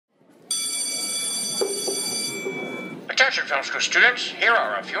Attention film school students, here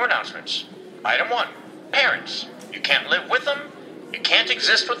are a few announcements. Item 1. Parents. You can't live with them, you can't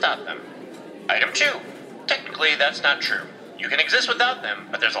exist without them. Item 2. Technically, that's not true. You can exist without them,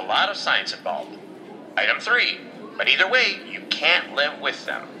 but there's a lot of science involved. Item 3. But either way, you can't live with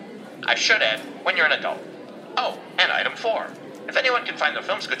them. I should add, when you're an adult. Oh, and item 4. If anyone can find the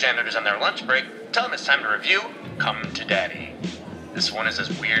film school janitors on their lunch break, tell them it's time to review Come to Daddy. This one is as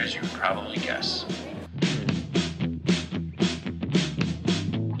weird as you can probably guess.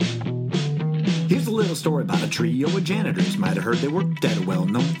 Here's a little story about a trio of janitors. Might have heard they worked at a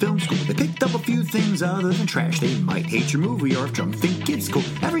well-known film school. They picked up a few things other than trash. They might hate your movie or if drunk think it's cool.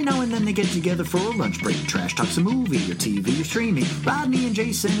 Every now and then they get together for a lunch break. Trash talks a movie or TV or streaming. Rodney and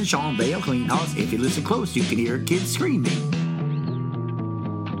Jason and Sean Bale clean house. If you listen close, you can hear kids screaming.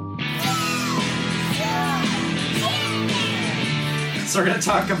 So we're going to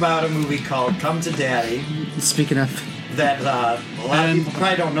talk about a movie called Come to Daddy Speaking of, that a lot of people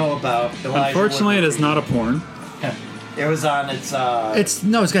probably don't know about. Elijah Unfortunately, Wood it is not a porn. It was on it's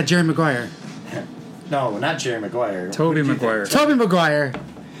got Jerry Maguire. No, not Jerry Maguire. Tobey Maguire. Tobey Maguire.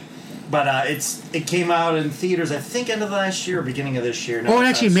 But it came out in theaters, I think, end of last year or beginning of this year. No, Oh, it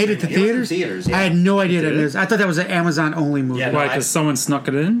actually made it to streaming. theaters? It was in theaters, yeah. I had no idea that Did it it? was. I thought that was an Amazon-only movie. Yeah, Why? no, Because someone snuck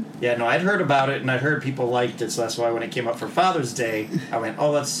it in? Yeah, no, I'd heard about it, and I'd heard people liked it, so that's why when it came up for Father's Day, I went,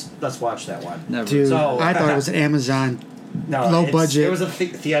 oh, let's watch that one. Never. Dude, So- I thought it was an Amazon. No, Low budget. It was a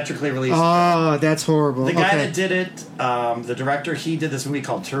theatrically released. Oh, that's horrible. The guy Okay. that did it, the director, he did this movie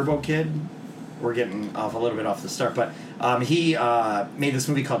called Turbo Kid. We're getting off a little bit off the start, but he made this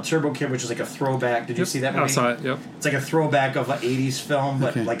movie called Turbo Kid, which is like a throwback. Did you see that movie? I saw it, yep. It's like a throwback of an 80s film, but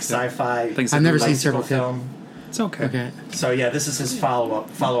Okay. like sci-fi. Things I've never seen bicycle Turbo Kid. film. It's okay. Okay. So yeah, this is his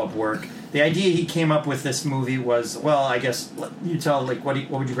follow-up work. The idea he came up with this movie was, well, I guess you tell like what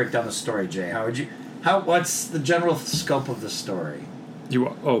would you break down the story, Jay? What's the general scope of the story?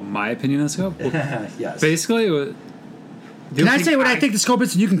 My opinion on scope? Well, Yes. basically, Can I say what I think the scope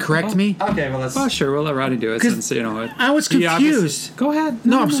is and you can correct me? Okay, well let's. Oh, sure, we'll let Rodney do it 'Cause since, you know it. I was he obviously- confused. Go ahead.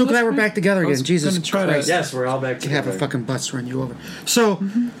 No, I'm so glad that's we're fine. back together I was again. Jesus gonna try Christ. Yes, we're all back To have together. a fucking bus run you over. So,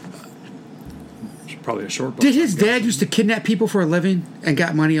 Probably a short book. did his dad used to kidnap people for a living and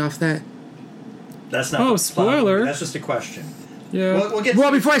got money off that? That's not. Oh, the plot. spoiler. That's just a question. Yeah. We'll get.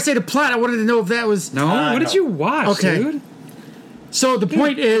 Well, before I say the plot, I wanted to know if that was... no? What did no. you watch, Okay. dude? So the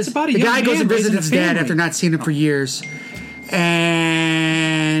point is, it's about a the young guy goes man and visits raising a his dad family. after not seeing him for years.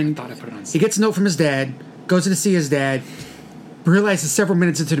 And Thought I put it on. he gets a note from his dad, goes in to see his dad, realizes several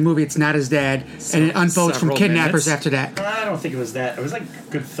minutes into the movie it's not his dad, and it unfolds from Several kidnappers minutes? after that. I don't think it was that. It was like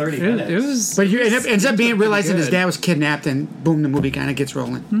a good 30 It, minutes. it was. But it ends up being realizing his good. dad was kidnapped, and boom, the movie kind of gets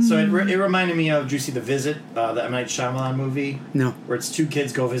rolling. So it reminded me of. Did you see The Visit, the M Night Shyamalan movie? No. Where it's two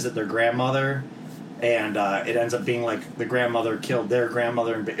kids go visit their grandmother, and it ends up being like the grandmother killed their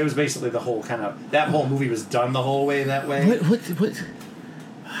grandmother, and it was basically the whole kind of that whole movie was done the whole way that way.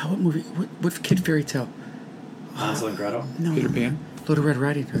 What movie? What kid fairy tale? Hansel and Gretel. No, Peter Pan? Little Red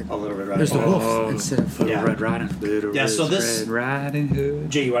Riding Hood. A little bit right. There's the wolf instead of. Little Yeah. Red Riding Hood. Yeah, so this- Red Riding Hood.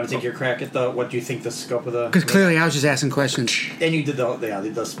 Jay, you want to take your crack at what do you think the scope of the? Because clearly I was just asking questions. And you did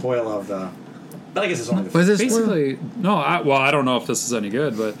the spoil of the. But I guess it's only the. Was this Basically, no. I don't know if this is any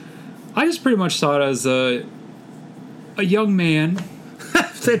good, but I just pretty much saw it as a young man.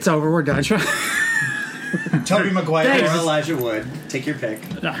 It's over. We're done. Tobey Maguire Thanks. or Elijah Wood. Take your pick.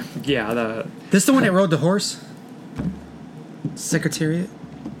 Yeah, This the one that rode the horse? Secretariat?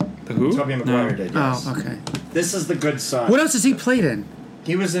 the who? Tobey Maguire did. Yes. Oh, okay. This is the good son. What else has he played in?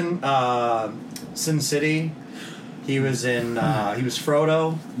 He was in Sin City. He was in. He was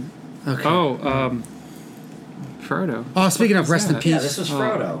Frodo. Okay. Frodo. Oh, speaking of rest in that? peace. Yeah, this was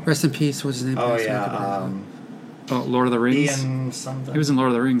Frodo. Rest in peace. What's his name? Oh Passed away a yeah, couple days ago. Lord of the Rings. Ian something. He was in Lord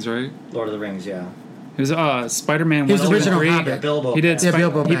of the Rings, right? Lord of the Rings. Yeah. He was Spider-Man. He was the 1, 2, original 3. Hobbit. Bilbo. He did. Yeah,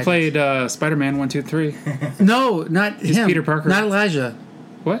 Bilbo He Baggins. played Spider-Man 1, 2, 3. No, not him. Peter Parker. Not Elijah.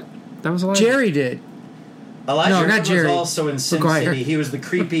 What? That was a Elijah. Jerry did. Elijah No, Wood not was Jerry. also in Sin Maguire. City. He was the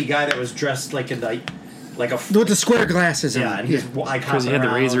creepy guy that was dressed like a. With the square glasses on. Yeah, and he was like Because he had the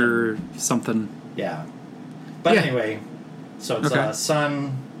razor something. Yeah. But Yeah. anyway, so it's Okay.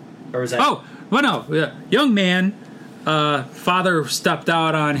 son, or is that? Oh, well, no. Yeah. Young man. Father stepped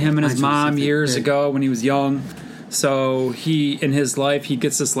out on him and his Mine's mom something years big. ago when he was young. So in his life, he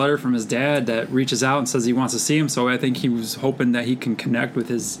gets this letter from his dad that reaches out and says he wants to see him. So I think he was hoping that he can connect with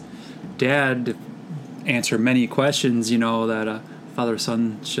his dad to answer many questions, that a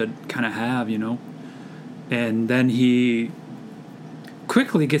father-son should kind of have, And then he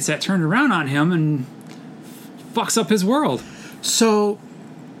quickly gets that turned around on him and fucks up his world. So,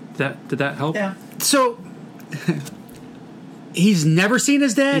 Did that help? Yeah. so He's never seen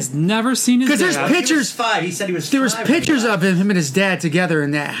his dad? He's never seen his dad. 'Cause there's He was pictures- 5. He said he was There was 5 when he pictures left. of him and his dad together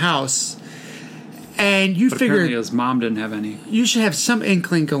in that house. And you But apparently figure his mom didn't have any. you should have some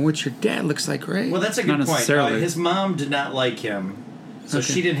inkling on what your dad looks like, right? Well, that's a Not good point. necessarily. His mom did not like him, so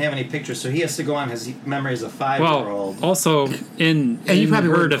Okay. she didn't have any pictures. So he has to go on his memory as a Well, 5-year-old. also in you probably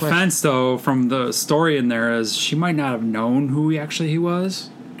her wouldn't defense, though, from the story in there, is she might not have known who he was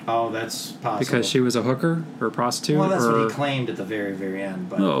Oh, that's possible. because she was a hooker or a prostitute. Well, that's or, what he claimed at the very, very end.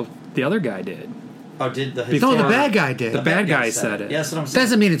 But No, the other guy did. did the Before- no, the bad guy did. The bad guy said it. Yeah, that's what I'm saying.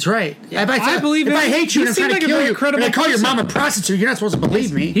 Doesn't mean it's right. Yeah. If I believe if it. I hate you You and I'm seem trying like to a kill very you, credible and I call your person. mom a prostitute, you're not supposed to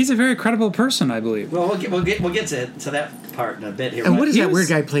believe me. He's a very credible person, I believe. Well, we'll get to that part in a bit here. And but- what is he that was- weird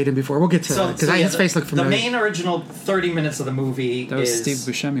guy played in before? We'll get to that because his face looked familiar. The main original 30 minutes of the movie That was is Steve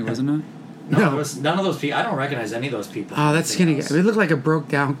Buscemi, wasn't it? No, No. it was none of those people. I don't recognize any of those people. Oh, that skinny guy. Else. He looked like a broke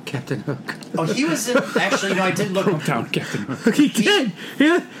down Captain Hook. Oh, he was in. Actually, no, I did look. Down Captain Hook. He did. He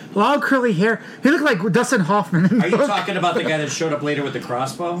had long curly hair. He looked like Dustin Hoffman. In Are you Hook. talking about the guy that showed up later with the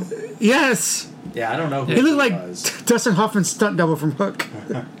crossbow? Yes. Yeah, I don't know. Who He looked like was. Dustin Hoffman's stunt double from Hook.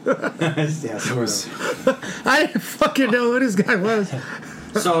 Yeah, sort of. I didn't fucking know who this guy was.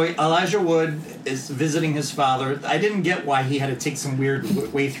 So Elijah Wood is visiting his father. I didn't get why he had to take some weird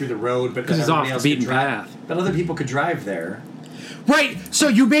way through the road, but 'Cause he's everybody off the else could beaten drive. path. But other people could drive there. Right. So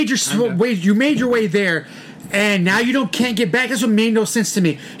you made your way. You made your way there, and now you can't get back. That's what made no sense to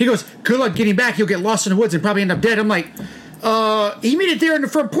me. He goes, "Good luck getting back. You'll get lost in the woods and probably end up dead." I'm like, he made it there in the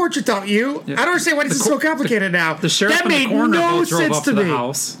front porch without you. Yeah. I don't understand why this is so complicated now. The sheriff that and made the coroner no both drove sense up to to the me.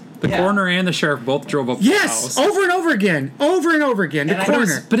 house. The Yeah. coroner and the sheriff both drove up to the Yes, house. over and over again, over and over again. The And I coroner.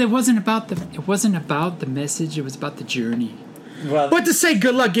 noticed- But it wasn't about the message, it was about the journey. Well, But to say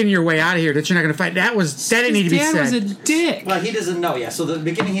good luck getting your way out of here, that you're not going to fight, that didn't need to be His said. dad was a dick. well, he doesn't know. Yeah. So the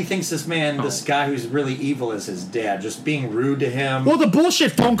beginning, he thinks this guy who's really evil, is his dad, just being rude to him. Well, the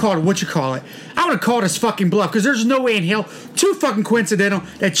bullshit phone call, what you call it, I would have called his fucking bluff because there's no way in hell, too fucking coincidental,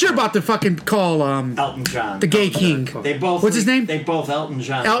 that you're about to fucking call Elton John, the gay king. They both. What's his name? They both Elton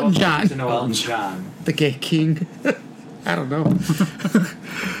John. Elton Both John. need to know Elton John. The gay king. I don't know.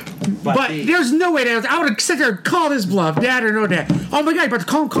 But the- there's no way that I would have sit there and called his bluff, dad or no dad. Oh my god, you're about to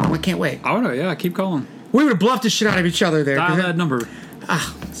call him. I can't wait. I don't know, yeah, keep calling. We would have bluffed the shit out of each other there. Dial that number.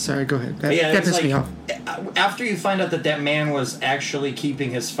 Sorry, go ahead. But yeah, That it was pissed me off. after you find out that man was actually keeping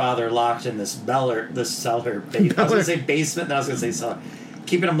his father locked in this cellar. I was going to say basement, then I was going to say cellar.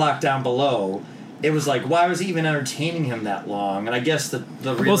 Keeping him locked down below. It was like, why was he even entertaining him that long? And I guess the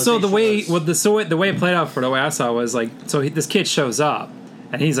Well, so the way was, the way it played out for the way I saw it was like, so this kid shows up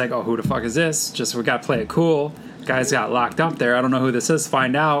and he's like, oh, who the fuck is this? Just we got to play it cool. Guy's got locked up there. I don't know who this is.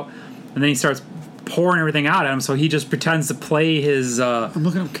 Find out, and then he starts pouring everything out at him. So he just pretends to play his I'm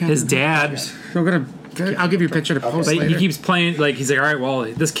looking up his dad. I'll give you a picture to post But later. he keeps playing like he's like, all right, well,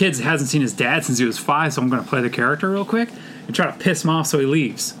 this kid hasn't seen his dad since he was 5, so I'm going to play the character real quick and try to piss him off so he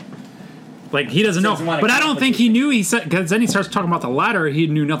leaves. Like he doesn't know, Doesn't wanna but I don't think he complicate knew. He said because then he starts talking about the letter. He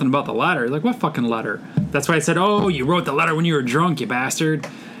knew nothing about the letter. Like what fucking letter? That's why I said, "Oh, you wrote the letter when you were drunk, you bastard."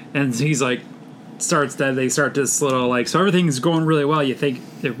 And he's like, they start this little like, so everything's going really well. You think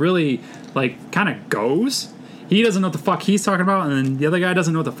it really like kind of goes. He doesn't know what the fuck he's talking about, and then the other guy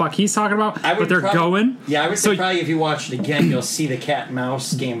doesn't know what the fuck he's talking about. But they're going. Yeah, I would So say probably if you watch it again, you'll see the cat and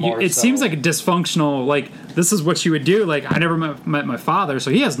mouse game more. it seems like a dysfunctional. Like this is what you would do. Like I never met my father, so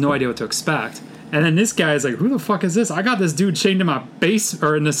he has no idea what to expect. And then this guy is like, "Who the fuck is this? I got this dude chained in my base,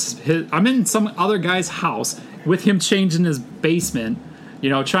 or in this. I'm in some other guy's house with him chained in his basement. You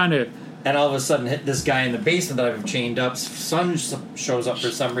know, trying to." And all of a sudden, hit this guy in the basement that I've chained up. Son shows up for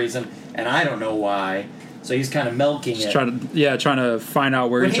some reason, and I don't know why. So he's kind of milking it. Trying to find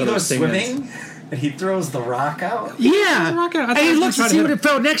out where When each he other's goes thing is. swimming, and he throws the rock out. Yeah. rock out. I And thought he he was looks to trying to see hit what him. it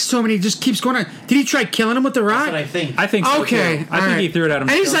fell next to him, and he just keeps going on. Did he try killing him with the rock? That's what I think. I think so Okay. too. I think he threw it at him.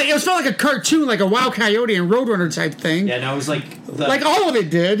 And he's too. like, it felt like a cartoon, like a Wild Coyote and Roadrunner type thing. Yeah, no, it was like Like all of it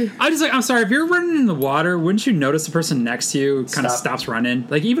did. I'm sorry, if you're running in the water, wouldn't you notice the person next to you kind of Stop. stops running?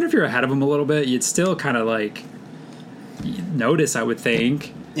 Like, even if you're ahead of them a little bit, you'd still kind of like notice, I would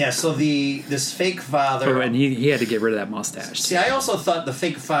think. Yeah, so this fake father. Oh, and he had to get rid of that mustache. See, I also thought the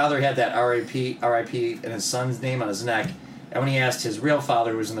fake father had that R.I.P. and his son's name on his neck. And when he asked his real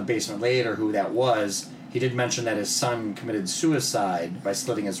father, who was in the basement later, who that was, he did mention that his son committed suicide by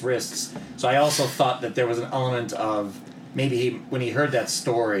slitting his wrists. So I also thought that there was an element of maybe when he heard that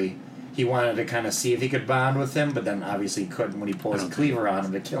story, he wanted to kind of see if he could bond with him, but then obviously he couldn't when he pulls a cleaver on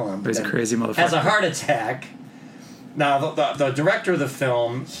him to kill him. He's a Then crazy motherfucker. Has a heart attack. Now, the director of the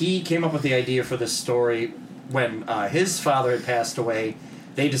film, he came up with the idea for this story when his father had passed away.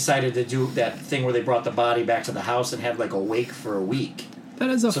 they decided to do that thing where they brought the body back to the house and had like a wake for a week. That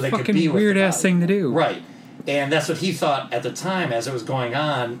is a So they could fucking be with the weird ass body. thing to do. Right. And that's what he thought at the time as it was going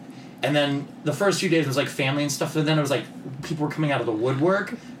on. And then the first few days was like family and stuff, and then it was like people were coming out of the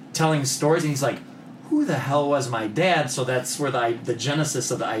woodwork telling stories, and he's like, who the hell was my dad? So that's where the genesis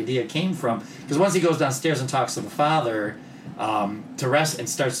of the idea came from. Because once he goes downstairs and talks to the father and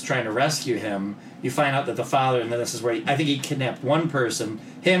starts trying to rescue him, you find out that the father, and then this is where I think he kidnapped one person,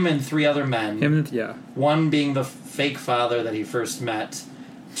 him and 3 other men. Yeah. One being the fake father that he first met,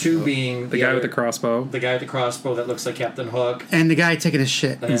 2 being The guy with the crossbow. the guy with the crossbow that looks like Captain Hook. And the guy taking his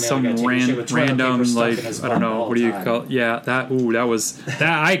shit. And then And the some other guy taking shit with toilet paper random, stuck like, in his I don't bum the know, whole what do you time. call it? Yeah, that was,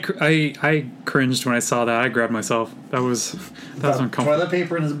 I cringed when I saw that. I grabbed myself. That was uncomfortable. Toilet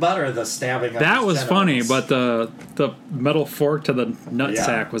paper in his butt or the stabbing? That of his was funny, genitals? but the metal fork to the nut Yeah.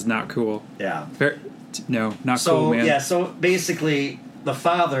 sack was not cool. Yeah. No, not So cool, man. yeah, so basically, the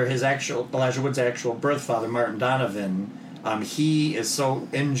father, Elijah Wood's actual birth father, Martin Donovan, he is so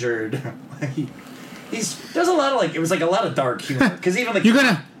injured. There's a lot of it was like a lot of dark humor because even the You're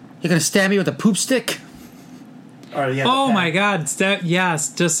gonna stab me with a poop stick? Oh my God! Yes,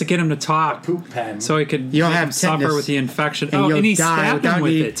 just to get him to talk, poop pen. so he could You'll make have him suffer tetanus. with the infection. And you'll And he die stabbed without him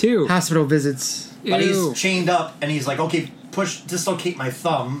with any it too. hospital visits. But Ew. he's chained up and he's like, okay, dislocate my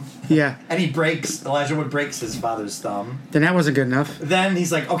thumb. Yeah. And Elijah Wood breaks his father's thumb. Then that wasn't good enough. Then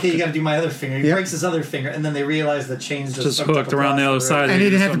he's like, okay, you gotta do my other finger. He Yep. breaks his other finger, and then they realize the chain's just hooked around the other side. And he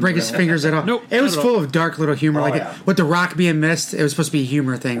didn't have to break his fingers at all. Nope, It was not at full of dark little humor. Oh, like yeah. with the rock being missed, it was supposed to be a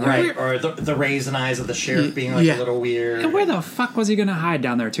humor thing, right? Right, or the raisin eyes of the sheriff being like Yeah. a little weird. And where the fuck was he gonna hide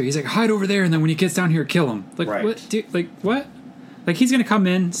down there too? He's like, hide over there, and then when he gets down here, kill him. Like Right. what? Dude, like what? Like he's gonna come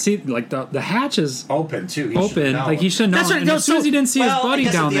in, see like the hatch is Open too. He open. should've Like he known. should know. That's right, And no, as soon as so- he didn't see Well, his buddy I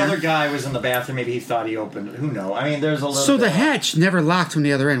guess down if the there, other guy was in the bathroom, maybe he thought he opened. Who knows? I mean, there's a little. So the bit- hatch never locked from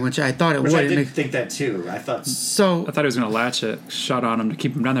the other end, which I thought it Which would. I And did it- think that too. I thought. so I thought he was gonna latch it shut on him to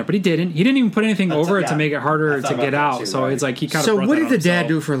keep him down there, but he didn't. He didn't even put anything over it to yeah. make it I harder thought to about get that out. too, So right. it's like he kind of. so what did the dad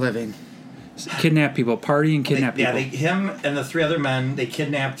do for a living? Kidnap people, party and kidnap people. Him and the 3 other men, they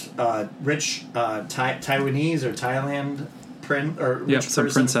kidnapped rich Taiwanese or Thailand rich some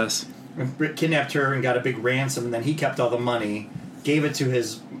person. princess. Kidnapped her and got a big ransom, and then he kept all the money, gave it to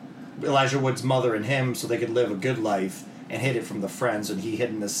Elijah Wood's mother and him so they could live a good life, and hid it from the friends. And he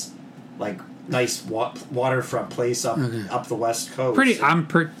hid in this nice waterfront place up the west coast. I'm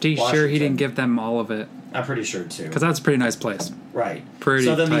pretty sure he Washington. didn't give them all of it I'm pretty sure too. because that's a pretty nice place. Right. Pretty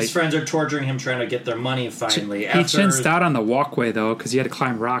So then tight. these friends are torturing him, trying to get their money. Finally, He after chinced out on the walkway though because he had to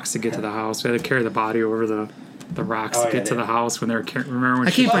climb rocks to get to the house. We had to carry the body over the rocks Oh, to get yeah, to the house when they were. Remember when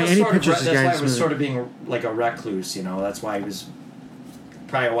I she- can't find it's any sort of pictures of That's this why guy. it was sort of being like a recluse, That's why he was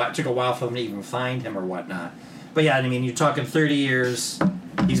probably took a while for them to even find him or whatnot. But yeah, I mean, you're talking 30 years.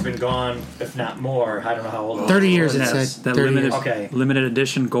 He's been gone, if not more. I don't know how old. 30 years, it it is. said. that 30 limited years. Okay. limited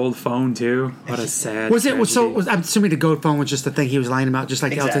edition gold phone too. What a sad. Was it? tragedy. I'm assuming the goat phone was just the thing he was lying about, just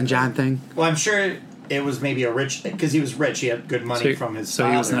like the Elton Exactly. John thing. Well, I'm sure it was maybe a rich because he was rich. He had good money from his. So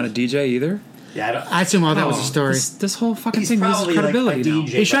he was not a DJ either. Yeah, I don't, I assume all that was Oh, a story. This whole fucking he's thing loses probably like a credibility now. DJ.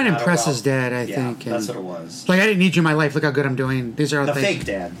 He's trying to but not impress a his dad, I yeah, think. that's and- what it was. Like, I didn't need you in my life. Look how good I'm doing. These are all The things. fake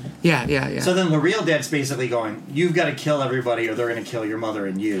dad. Yeah. So then the real dad's basically going, "You've got to kill everybody, or they're going to kill your mother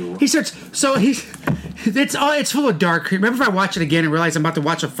and you." He starts. So it's full of dark. Remember if I watch it again and realize I'm about to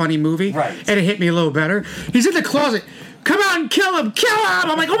watch a funny movie, Right. And it hit me a little better. He's in the closet. Come out and kill him! Kill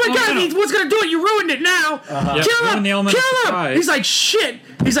him! I'm like, oh my god, no. what's gonna do it? You ruined it now! Yeah, Kill him! ruined the element of Kill him! surprise. He's like, shit!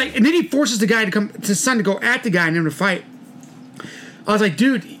 He's like, and then he forces the guy to come, to his son to go at the guy and him to fight. I was like,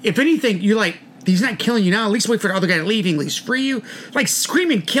 dude, if anything, you like, he's not killing you now. At least wait for the other guy to leave. At least free you. Like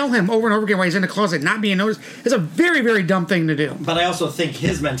screaming, kill him over and over again while he's in the closet, not being noticed. It's a very, very dumb thing to do. But I also think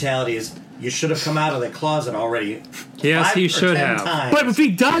his mentality is, you should have come out of the closet already. Yes, 5 he or should 10 have. times But if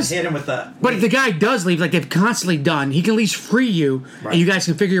he does, and hit him with the. but if the guy does leave, like they've constantly done, he can at least free you, Right. and you guys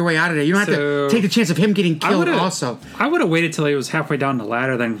can figure your way out of it. You don't have So- to take the chance of him getting I killed. would've- Also, I would have waited till he was halfway down the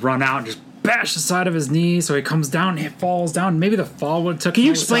ladder, then run out and just bash the side of his knee so he comes down and he falls down. Maybe the fall would have took. can you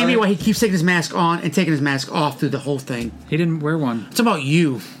him explain to me outside. why he keeps taking his mask on and taking his mask off through the whole thing? He didn't wear one. It's about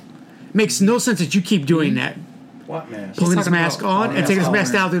you. Makes no sense that you keep doing that. What man? Pulling his talking mask about- on Oh, and taking his yeah.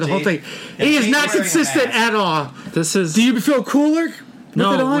 mask down through the whole Jay- thing. yeah, He is Jay's not wearing a consistent mask. at all. This is Do you feel cooler? With it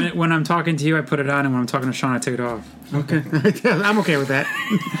no. on? When I'm talking to you, I put it on, and when I'm talking to Sean, I take it off. Okay, I'm okay with that.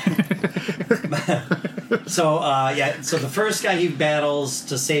 So so the first guy he battles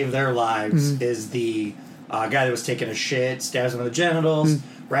to save their lives is the A guy that was taking a shit stabs him in the genitals,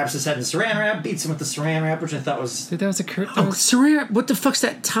 wraps his head in saran wrap, beats him with the saran wrap, which I thought was... Dude, that was a Oh, saran wrap. What the fuck's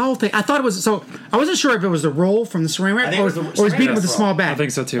that towel thing? I thought it was... So, I wasn't sure if it was the roll from the saran wrap I think or it was the he's beating saran with a wrap small roll. bag. I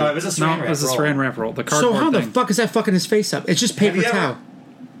think so too. No, it was a saran it was a wrap saran roll. wrap roll. The So cardboard how the thing. fuck is that fucking his face up? It's just paper Have you ever- towel.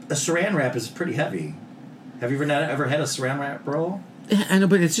 A saran wrap is pretty heavy. Have you ever had a saran wrap roll? Yeah, I know,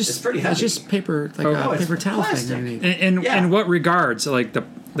 but it's just It's pretty heavy. It's just paper, like Oh, a it's paper towel plastic. thing. You need. In Yeah. in what regards? Like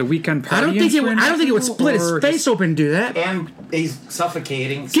the weekend I party? don't think it. saran I don't think it would wrap split his or face just- open and do that. And he's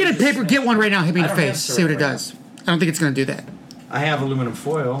suffocating. Get a paper. Get one right now. Hit me in I the don't have face. See what it saran wrap. does. I don't think it's gonna do that. I have aluminum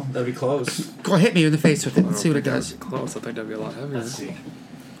foil. That'd be close. Go hit me in the face with it. I don't See what it think that does. would be Close. I think that'd be a lot heavier. Let's see.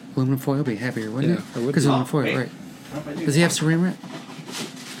 Aluminum foil would be heavier, wouldn't Yeah, it? it would Because be. aluminum foil, wait. right? Nope, I do. Does he have saran wrap?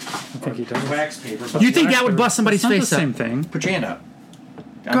 I think he does. wax paper? You think that would bust somebody's It's not face the up? same thing. Put your hand up.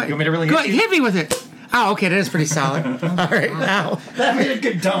 Go You want me to really Go hit you? hit me with it. Oh, okay, that is pretty solid. All right, now That made a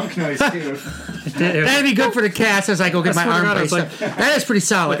good dunk noise too. that'd be good for the cast as I go get I my swear to arm God, face it's up. That is pretty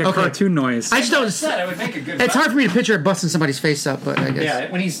solid. Like a Okay, cartoon noise. I just don't. Said I would make a good. It's hard for me to picture it busting somebody's face up, but I guess. Yeah,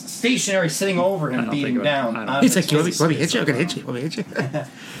 when he's stationary, sitting over I him, don't beating think it would- down. I don't on He's his like, face. let me hit you. I'm gonna hit you. Let me hit you.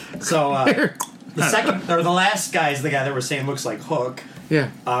 So the second or the last guy is the guy that we're saying looks like Hook. Yeah.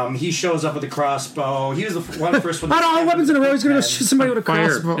 He shows up with a crossbow. He was the one first one. Not all weapons in a row. He's gonna go shoot somebody with a Fire.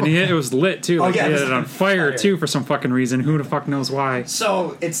 crossbow. And it was lit too. Like yeah, he it had was it on on fire fire. too for some fucking reason. Who the fuck knows why?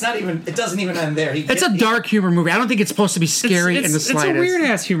 So it's not even. It doesn't even end there. It's a dark humor movie. I don't think it's supposed to be scary in the It's slightest. a weird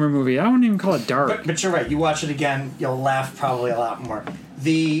ass humor movie. I wouldn't even call it dark. But you're right. You watch it again, you'll laugh probably a lot more.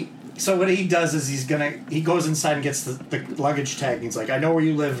 So what he does is he goes inside and gets the luggage tag. And he's like, I know where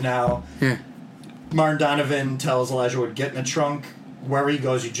you live now. Yeah. Martin Donovan tells Elijah Wood, get in the trunk. Wherever he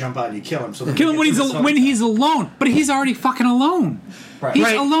goes, you jump out and you kill him. So then Kill he him gets in his when own- he's alone. But he's already fucking alone. Right. He's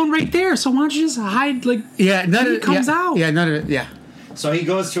Right. alone right there. So why don't you just hide? Like Yeah. None He of it comes yeah, out. Yeah. None of it. Yeah. So he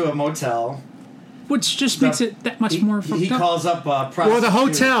goes to a motel. which just makes it that much more fucked He up. calls up a prostitute. Well, the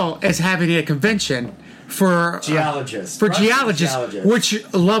hotel is having a convention for Geologists. for Russian geologists, geologists.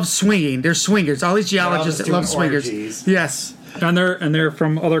 which love swinging. They're swingers. All these geologists just that love doing swingers. orgies. Yes. and they're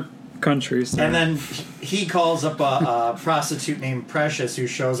from other countries. And then he calls up a prostitute named Precious who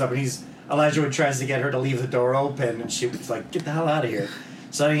shows up, and Elijah Wood tries to get her to leave the door open, and she was like, "Get the hell out of here!"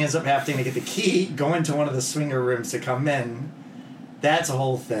 So he ends up having to get the key, go into one of the swinger rooms to come in. That's a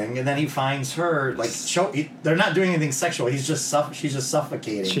whole thing, and then he finds her like they're not doing anything sexual. She's just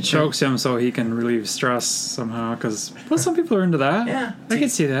suffocating. she chokes him so he can relieve stress somehow. Because some people are into that. Yeah. I can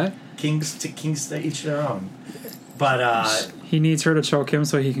see that. Kings to each their own. But He needs her to choke him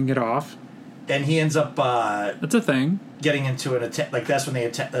so he can get off. then he ends up That's a thing. getting into an attack. Like that's when they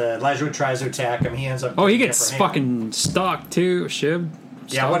attack. Elijah Wood tries to attack him. He ends up. Oh, he getting gets it for him. fucking stuck too. Shib.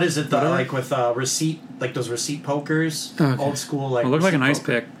 Yeah, what is it? Like with receipt, like those receipt pokers, Okay. old school. Like It looked like an receipt ice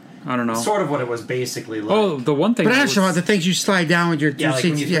poker. pick. I don't know. Sort of what it was basically. Like. Oh, the one thing. But I that understand was- about the things you slide down with your yeah, like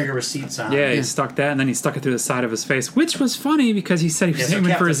when you receipts. throw your receipts on. Yeah, he stuck that, and then he stuck it through the side of his face, which was funny because he said he was Yeah, so aiming for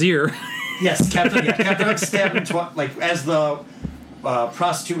Captain- his ear. Yes, Captain Hook stabbed him like as the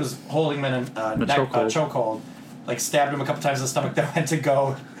prostitute was holding him in a chokehold. chokehold. Like stabbed him a couple times in the stomach. That went to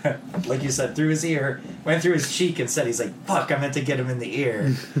go, like you said, through his ear, went through his cheek, and said, "He's like, fuck, I meant to get him in the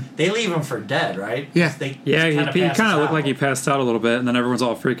ear." They leave him for dead, right? Yeah. Yeah, he passes kind of looked out. like he passed out a little bit, and then everyone's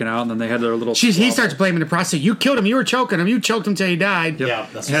all freaking out, and then they had their little. He squabble. starts blaming the prostitute. You killed him. You were choking him. You choked him till he died. Yep. Yeah,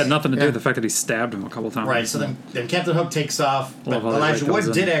 that's It had right. nothing to do Yeah. with the fact that he stabbed him a couple times. Right, so then Captain Hook takes off, but Love how that Elijah light goes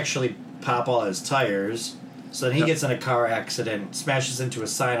Wood in. did actually pop all his tires. So then he Yep. gets in a car accident, smashes into a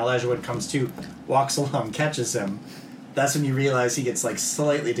sign. Elijah Wood comes to, walks along, catches him. That's when you realize he gets like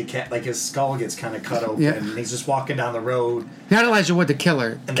slightly like his skull gets kind of cut open, Yeah. and he's just walking down the road. Not Elijah Wood, the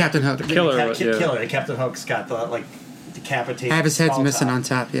killer, And Captain Hook. The Killer, yeah. killer. The Captain Hook's got the like decapitated. Have his head's skull missing top. on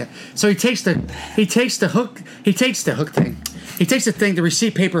top. Yeah. So he takes the hook thing. He takes the thing, the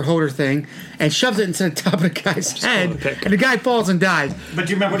receipt paper holder thing, and shoves it into the top of the guy's head, pick. and the guy falls and dies. But do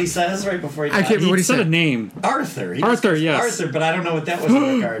you remember what he says right before he I died? can't remember what he said a said. name. Arthur. He Arthur, just- yes. Arthur, but I don't know what that was in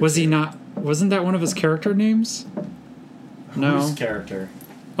regard Was to. he not? Wasn't that one of his character names? No. Whose character?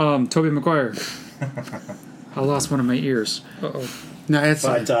 Toby Maguire. I lost one of my ears. Uh-oh. No, it's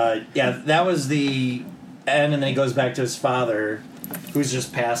But yeah, that was the end, and then he goes back to his father, who's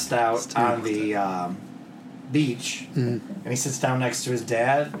just passed out on the beach, and he sits down next to his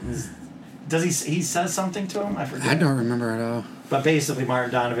dad. Does he says something to him? I forget. I don't remember at all. But basically,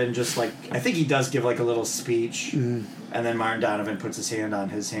 Martin Donovan just like I think he does give like a little speech, and then Martin Donovan puts his hand on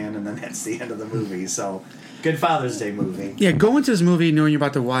his hand, and then that's the end of the movie. So, good Father's Day movie. Yeah, go into this movie knowing you're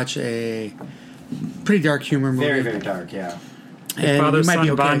about to watch a pretty dark humor movie. Very very dark. Yeah. And Father you might son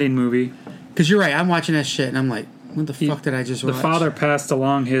be okay. bonding movie. Because you're right, I'm watching that shit, and I'm like, what the fuck did I just The watch? father passed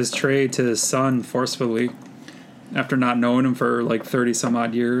along his trade to his son forcefully. after not knowing him for like 30 some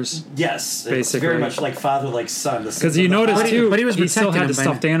odd years. Yes, it's Basically. very much like father, like son. Because you noticed too, but he was still protecting had him the by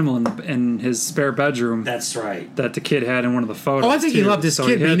stuffed animal in his spare bedroom That's right. that the kid had in one of the photos. Oh, I think he too. loved this So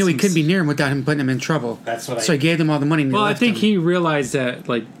kid, but he had knew he some couldn't be near him without him putting him in trouble. That's what So he gave them all the money. And Well, I left think him. he realized that,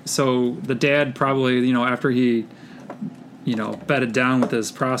 like, so the dad probably, after he, bedded down with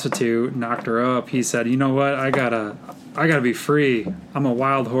his prostitute, knocked her up, he said, you know what, I gotta be free. I'm a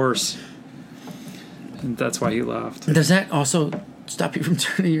wild horse. And that's why he left. Does that also stop you from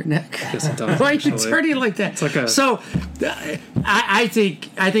turning your neck? Yes, it does. Why are you actually. turning like that? It's like a- So, I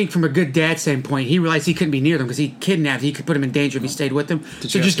think from a good dad standpoint, he realized he couldn't be near them because he kidnapped. He could put him in danger if he stayed with them. Did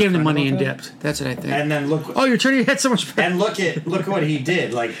So you just ask your gave them the friend money and about dipped. That's what I think. And then look. Oh, you're turning your head so much. And look what he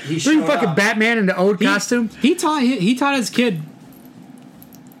did. Like he So you showed fucking up. Batman in the old costume. He taught his kid.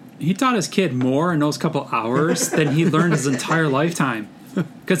 He taught his kid more in those couple hours than he learned his entire lifetime.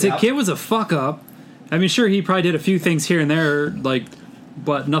 Because the Yep. kid was a fuck up. I mean, sure, he probably did a few things here and there, like,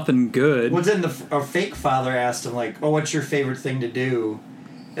 but nothing good. What's in a fake father asked him like, "Oh, what's your favorite thing to do?"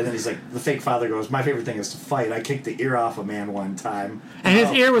 And then he's like, the fake father goes, "My favorite thing is to fight. I kicked the ear off a man one time." And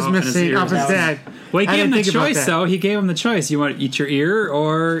his ear was and his missing ear off his was- dad. Well, he I gave him didn't the think about choice, that. though. He gave him the choice. You want to eat your ear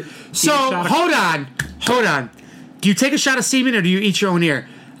or eat a So shot of- hold on. Do you take a shot of semen or do you eat your own ear?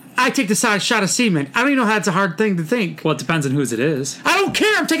 I take the shot of semen. I don't even know how that's a hard thing to think. Well, it depends on whose it is. I don't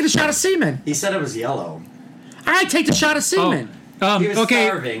care. I'm taking a shot of semen. He said it was yellow. I take the shot of semen. He was Okay,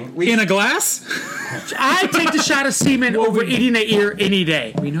 starving. in a glass? I take the shot of semen over eating the ear any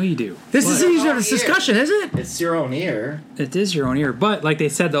day. We know you do. This But is easier own this ear. discussion, isn't it? It's your own ear. It is your own ear. But, like they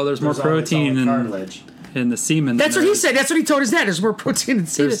said, though, there's more It's all protein its own in cartilage. the semen. That's than what he there is- said. That's what he told his dad. There's more protein in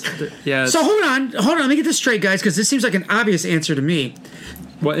semen. Yeah, So hold on. Let me get this straight, guys, because this seems like an obvious answer to me.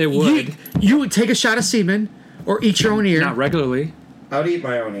 well, it would. You would take a shot of semen or eat your own ear. Not regularly. I would eat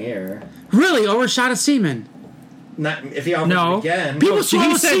my own ear. Really, over a shot of semen. Not if he offers No. it again. People He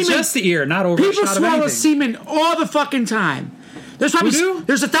swallow said semen. just the ear, not over a People shot of swallow anything. semen all the fucking time. There's probably do?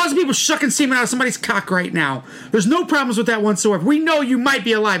 there's 1,000 people sucking semen out of somebody's cock right now. There's no problems with that whatsoever. We know you might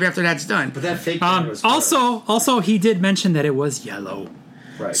be alive after that's done. But that fake one was Also, he did mention that it was yellow.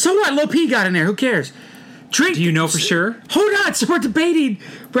 right. So what? Low P got in there. Who cares? Drink. Do you know for sure? Hold on. So we're debating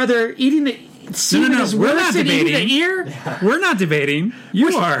whether eating the semen no, is we're worse not than eating debating. the ear. We're not debating.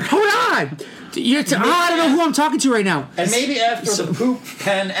 You are. Hold on. I don't know who I'm talking to right now. And maybe after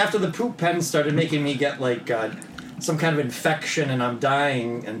the poop pen started making me get like some kind of infection and I'm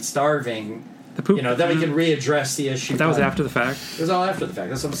dying and starving, The poop. then we can readdress the issue. That was but after the fact. It was all after the fact.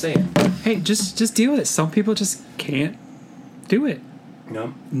 That's what I'm saying. Hey, just deal with it. Some people just can't do it,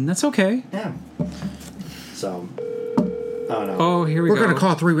 No. and that's okay. Yeah. So. Oh no. Oh, here we We're go. gonna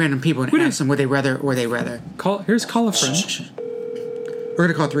call 3 random people and We ask them would they rather or they rather. Here's call a friend. We're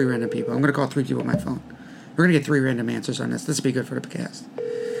gonna call 3 random people. I'm gonna call 3 people on my phone. We're gonna get 3 random answers on this. This will be good for the podcast.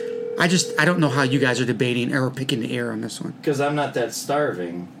 I don't know how you guys are debating or picking the ear on this one. Because I'm not that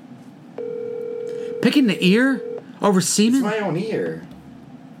starving. Picking the ear over It's semen? my own ear.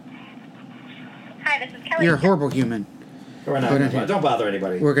 Hi, this is Kelly. You're a horrible human. We're not. Put it here. Don't bother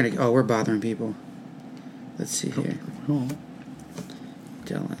anybody. We're bothering people. Let's see here.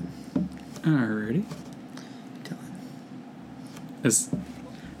 Dylan. Alrighty. Is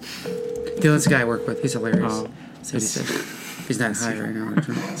Dylan's the guy I work with. He's hilarious. Oh. So he said he's not high right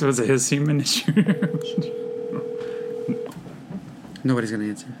now. so is it his semen issue? Nobody's gonna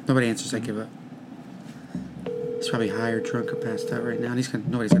answer. Nobody answers. I give up. He's probably high or drunk or passed out right now, and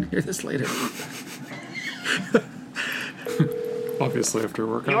nobody's gonna hear this later. Obviously, after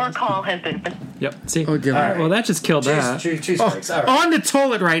work. Your call has been. Yep. See. Oh, Dylan. All right, well, that just killed that. Two Oh, strikes. All right. on the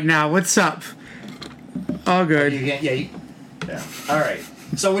toilet right now. What's up? All good. You can't, yeah. All right.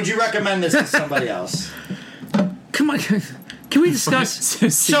 So would you recommend this to somebody else? Come on. Can we discuss? So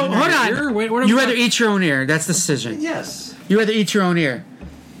Semen hold in on. your ear? Wait, what You about- rather eat your own ear? That's the decision. Yes. You rather eat your own ear?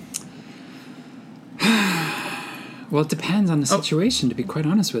 Well, it depends on the situation, to be quite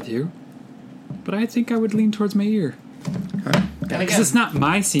honest with you. But I think I would lean towards my ear. And Because again, it's not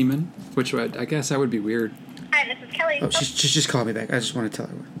my semen, which I guess that would be weird. Hi, this is Kelly. Oh, she's just called me back. I just want to tell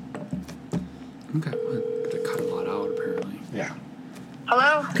her. Okay. Well, they cut a lot out, apparently. yeah.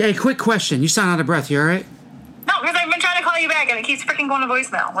 Hello? Okay, quick question. You sound out of breath. You all right? No, because I've been trying to call you back and it keeps freaking going to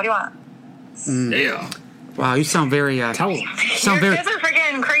voicemail. What do you want? Yeah. Wow, you sound very. Tell Sound Your very. kids are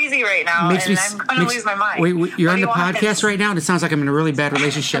freaking crazy right now, and I'm going to lose my mind. Wait, you're What on do the you want? podcast right now, and it sounds like I'm in a really bad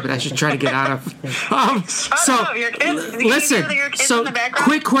relationship that I should try to get out of. Shut up, your kids. You listen. hear your kids So, in the background?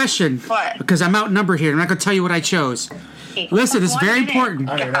 quick question. What? Because I'm outnumbered here. I'm not going to tell you what I chose. Listen, it's One very minute. important.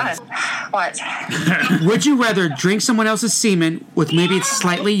 God. What? Would you rather drink someone else's semen with maybe it's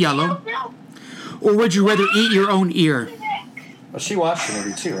slightly yellow, or would you rather eat your own ear? Well, she watched the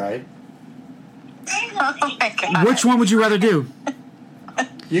movie too, right? Oh my god. Which one would you rather do?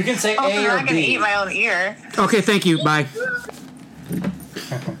 You can say I'm A not or gonna B. eat my own ear. Okay, thank you. Bye.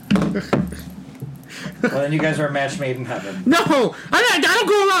 Well, then you guys are a match made in heaven. No, I don't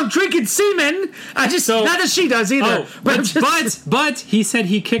go around drinking semen. I just not that she does either. Oh, but I'm just- but he said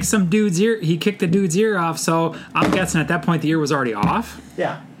he kicked some dude's ear. He kicked the dude's ear off. So I'm guessing at that point the ear was already off.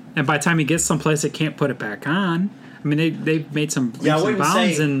 Yeah. And by the time he gets someplace, it can't put it back on. I mean, they've made some leaps Yeah, I and wouldn't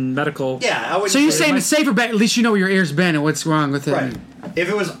bounds say- in medical. Yeah, I would. So you're saying it's safer bet? At least you know where your ear's been and what's wrong with it. Right. If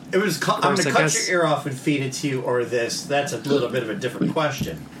it was, I'm course, going to I cut guess. your ear off and feed it to you, or this. That's a little bit of a different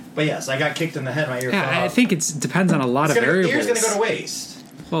question. But yes, I got kicked in the head. My ear fell Yeah, I off. think it depends on a lot It's of gonna, variables. ear's going to go to waste.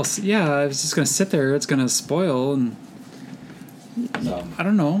 Well, yeah, I was just gonna sit there. It's gonna spoil, and So, I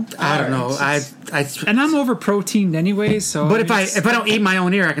don't know. I don't know. And I'm over proteined anyway, so. But I mean, if I don't eat my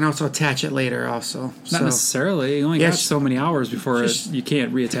own ear, I can also attach it later. Also, not so. necessarily. You only Yeah, got so many hours before you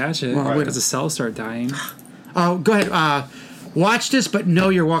can't reattach it Well, because the cells start dying. Oh, go ahead. Watch this, but know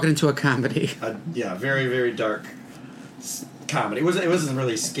you're walking into a comedy. yeah, very, very dark comedy. It wasn't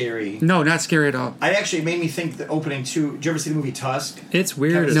really scary. No, not scary at all. I actually made me think the opening too. Did you ever see the movie Tusk? It's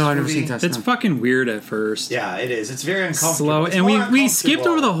weird. Kevin- No, I've never movie. seen Tusk. It's no. fucking weird at first. Yeah, it is. It's very uncomfortable. Slow, It's and more we skipped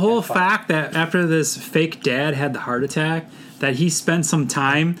over the whole uncomfortable and fun. fact that after this fake dad had the heart attack, that he spent some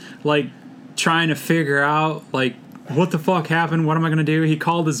time like trying to figure out like what the fuck happened. What am I gonna do? He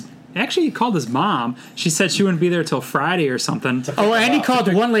called his mom. She said she wouldn't be there till Friday or something. Oh, and he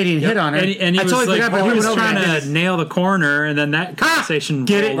called one lady and hit on her. And he I was totally like, forgot, but he we was went over trying that. to nail the corner, and then that conversation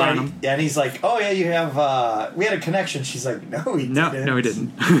Get it? rolled on Right. him. Yeah, and he's like, "Oh yeah, you have. We had a connection." She's like, "No, he didn't." No, he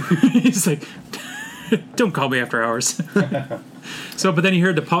didn't. He's like, don't call me after hours. So, but then he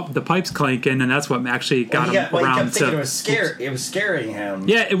heard the pipes clanking, and that's what actually got him he around kept thinking to. it was scaring him.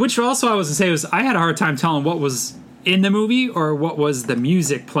 Yeah, which also I was gonna say was I had a hard time telling what was in the movie or what was the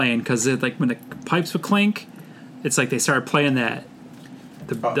music playing because like when the pipes would clink, it's like they started playing that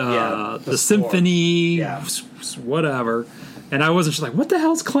the score. symphony, Yeah. whatever, and I wasn't just like, what the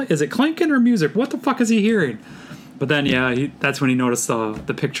hell's is it clanking or music? What the fuck is he hearing? But then that's when he noticed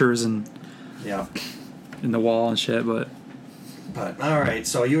the pictures and Yeah. in the wall and shit. But All right,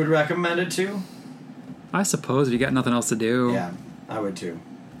 so you would recommend it too? I suppose if you got nothing else to do, Yeah, I would too.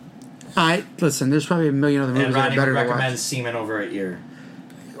 Listen, there's probably a million other movies And that are Ronnie better would to recommend watch. Semen over at your.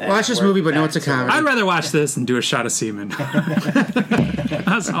 Watch this movie, but know it's a comedy. I'd rather watch this than do a shot of semen.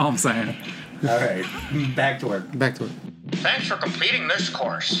 That's all I'm saying. All right, back to work. Back to it. Thanks for completing this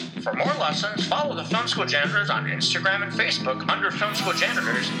course. For more lessons, follow the Film School Janitors on Instagram and Facebook under Film School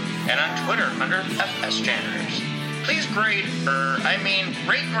Janitors and on Twitter under FS Janitors. Please rate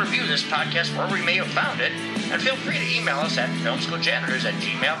and review this podcast wherever we may have found it, and feel free to email us at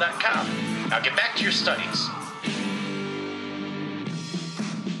filmschooljanitors@gmail.com. Now get back to your studies.